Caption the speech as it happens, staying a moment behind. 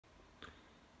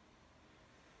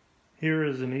Here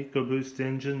is an Ecoboost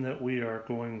engine that we are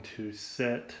going to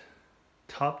set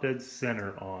top dead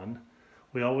center on.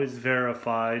 We always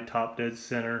verify top dead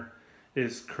center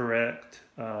is correct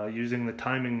using the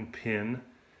timing pin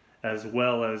as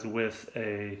well as with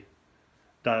a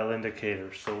dial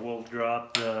indicator. So we'll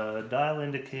drop the dial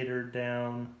indicator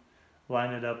down,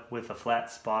 line it up with a flat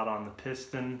spot on the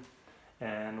piston,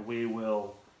 and we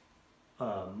will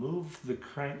move the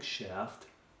crankshaft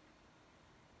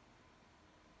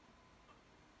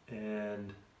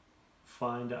and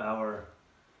find our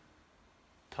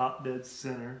top dead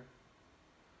center,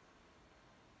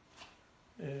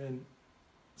 and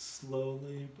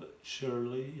slowly but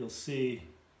surely you'll see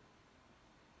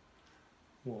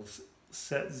we'll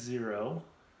set 0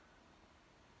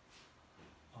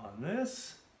 on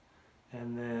this,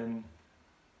 and then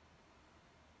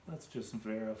let's just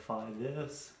verify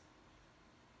this.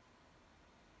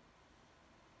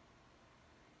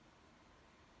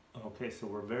 Okay, so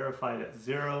we're verified at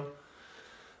 0.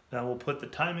 Now we'll put the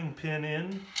timing pin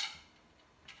in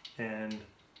and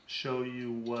show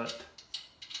you what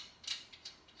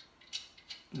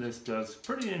this does.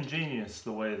 Pretty ingenious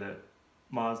the way that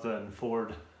Mazda and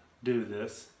Ford do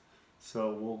this.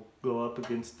 So we'll go up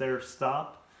against their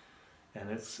stop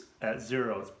and it's at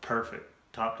 0. It's perfect.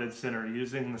 Top dead center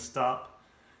using the stop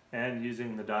and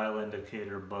using the dial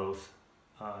indicator both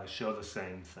show the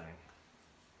same thing.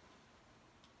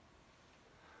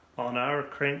 On our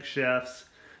crankshafts,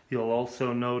 you'll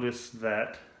also notice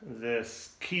that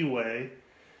this keyway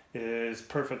is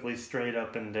perfectly straight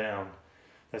up and down.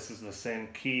 This is the same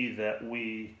key that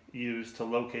we use to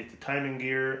locate the timing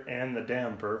gear and the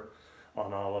damper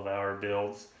on all of our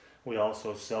builds. We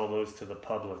also sell those to the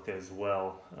public as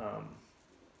well.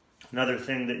 Another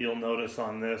thing that you'll notice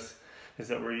on this is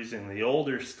that we're using the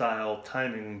older style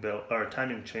timing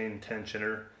chain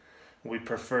tensioner. We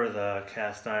prefer the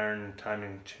cast iron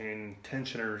timing chain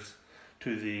tensioners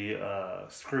to the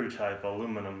screw type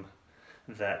aluminum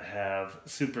that have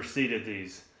superseded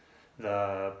these.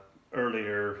 The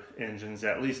earlier engines,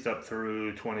 at least up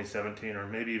through 2017 or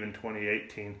maybe even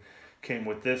 2018, came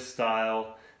with this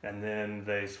style, and then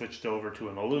they switched over to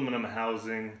an aluminum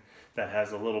housing that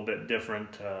has a little bit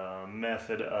different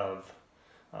method of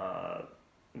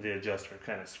the adjuster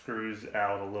kind of screws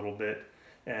out a little bit,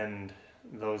 and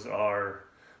those are a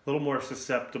little more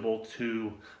susceptible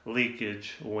to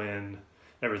leakage when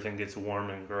everything gets warm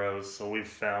and grows. So we've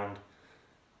found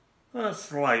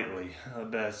slightly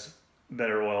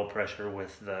better oil pressure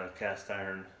with the cast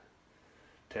iron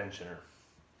tensioner.